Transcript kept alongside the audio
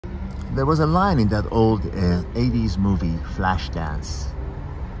There was a line in that old 80s movie, Flashdance,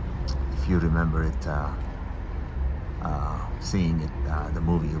 if you remember it, seeing it, the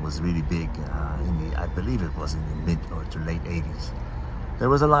movie. It was really big I believe it was in the mid or to late 80s. There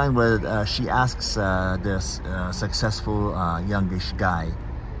was a line where she asks this successful youngish guy,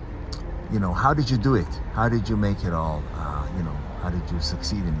 you know, how did you do it? How did you make it all? You know, how did you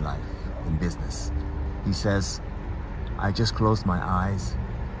succeed in life, in business? He says, I just closed my eyes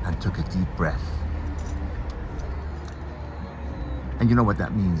and took a deep breath. And you know what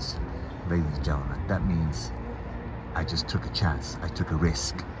that means, ladies and gentlemen? That means I just took a chance. I took a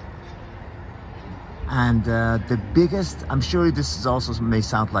risk. And the biggest, I'm sure this is also may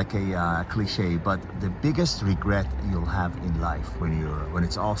sound like a cliche, but the biggest regret you'll have in life when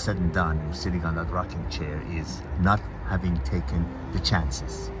it's all said and done, you're sitting on that rocking chair, is not having taken the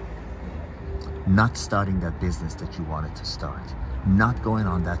chances, not starting that business that you wanted to start, not going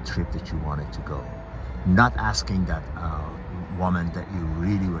on that trip that you wanted to go, not asking that woman that you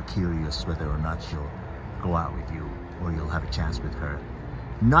really were curious whether or not she'll go out with you or you'll have a chance with her,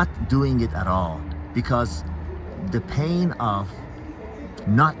 not doing it at all, because the pain of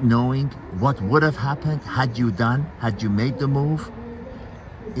not knowing what would have happened had you made the move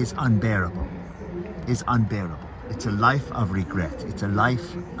is unbearable. It's unbearable. It's a life of regret. It's a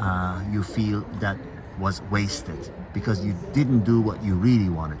life you feel that was wasted because you didn't do what you really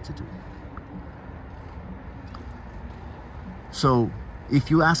wanted to do. So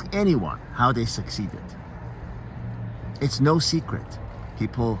if you ask anyone how they succeeded, it's no secret.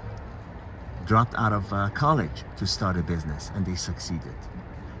 People dropped out of college to start a business and they succeeded.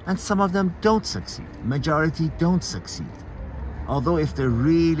 And some of them don't succeed. Majority don't succeed. Although if they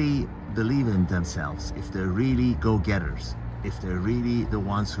really believe in themselves, if they're really go-getters, if they're really the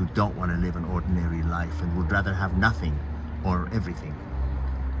ones who don't want to live an ordinary life and would rather have nothing or everything,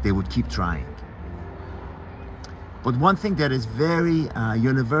 they would keep trying. But one thing that is very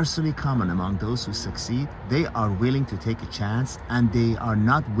universally common among those who succeed, they are willing to take a chance and they are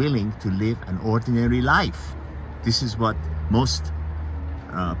not willing to live an ordinary life. This is what most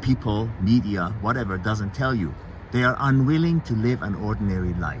people, media, whatever, doesn't tell you. They are unwilling to live an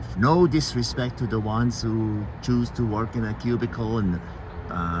ordinary life. No disrespect to the ones who choose to work in a cubicle and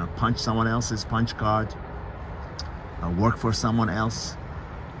punch someone else's punch card, work for someone else.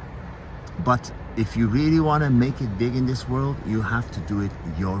 But if you really want to make it big in this world, you have to do it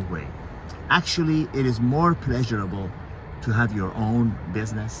your way. Actually, it is more pleasurable to have your own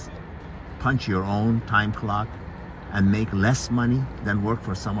business, punch your own time clock, and make less money than work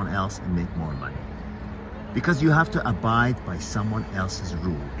for someone else and make more money. Because you have to abide by someone else's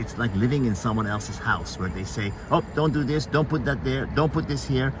rule. It's like living in someone else's house where they say, oh, don't do this, don't put that there, don't put this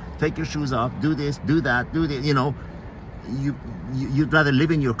here, take your shoes off, do this, do that, do this. You know, you'd rather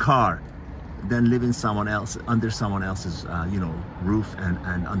live in your car than live in someone else, under someone else's you know, roof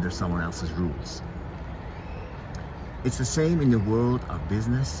and under someone else's rules. It's the same in the world of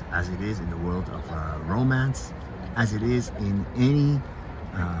business as it is in the world of romance, as it is in any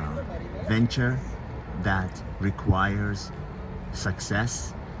venture that requires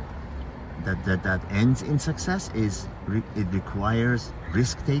success, that ends in success. It requires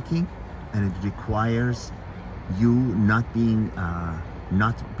risk-taking, and it requires you not being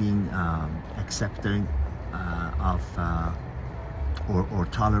accepting of or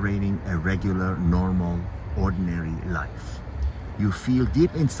tolerating a regular, normal, ordinary life. You feel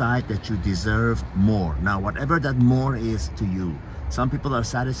deep inside that you deserve more. Now, whatever that more is to you, some people are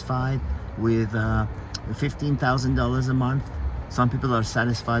satisfied with $15,000 a month. Some people are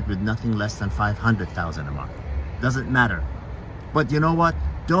satisfied with nothing less than $500,000 a month. Doesn't matter. But you know what?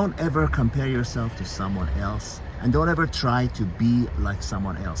 Don't ever compare yourself to someone else, and don't ever try to be like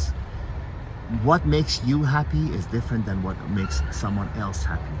someone else. What makes you happy is different than what makes someone else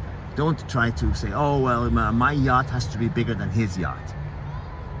happy. Don't try to say, oh, well, my yacht has to be bigger than his yacht.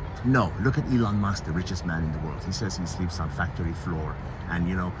 No, look at Elon Musk, the richest man in the world. He says he sleeps on factory floor, and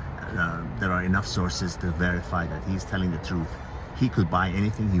you know, there are enough sources to verify that he's telling the truth. He could buy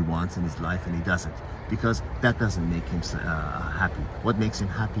anything he wants in his life, and he doesn't, because that doesn't make him happy. What makes him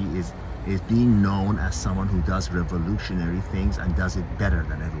happy is being known as someone who does revolutionary things and does it better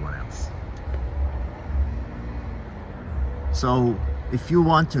than everyone else. So if you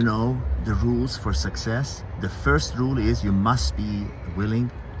want to know the rules for success, the first rule is you must be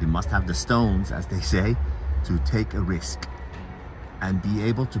willing, you must have the stones, as they say, to take a risk and be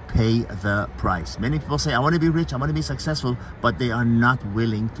able to pay the price. Many people say, I want to be rich, I want to be successful, but they are not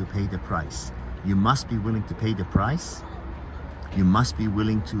willing to pay the price. You must be willing to pay the price. You must be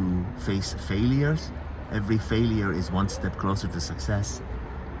willing to face failures. Every failure is one step closer to success.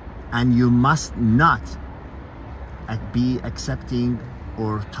 And you must not be accepting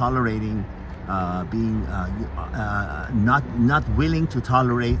or tolerating being not willing to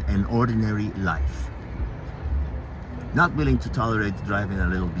tolerate an ordinary life. Not willing to tolerate driving a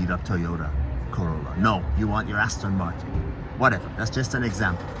little beat up Toyota Corolla. No, you want your Aston Martin. Whatever, that's just an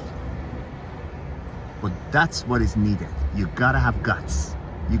example. But that's what is needed. You gotta have guts.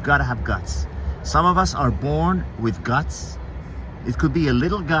 You gotta have guts. Some of us are born with guts. It could be a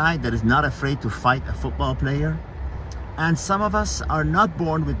little guy that is not afraid to fight a football player. And some of us are not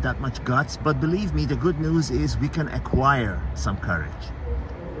born with that much guts, but believe me, the good news is we can acquire some courage.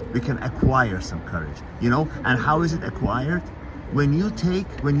 We can acquire some courage, you know? And how is it acquired? When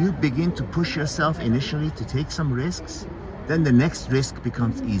you begin to push yourself initially to take some risks, then the next risk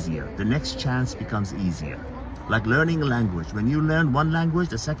becomes easier. The next chance becomes easier. Like learning a language. When you learn one language,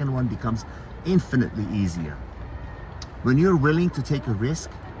 the second one becomes infinitely easier. When you're willing to take a risk,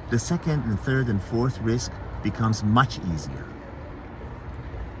 the second and third and fourth risk becomes much easier.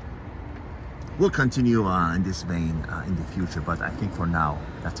 We'll continue in this vein in the future, but I think for now,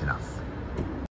 that's enough.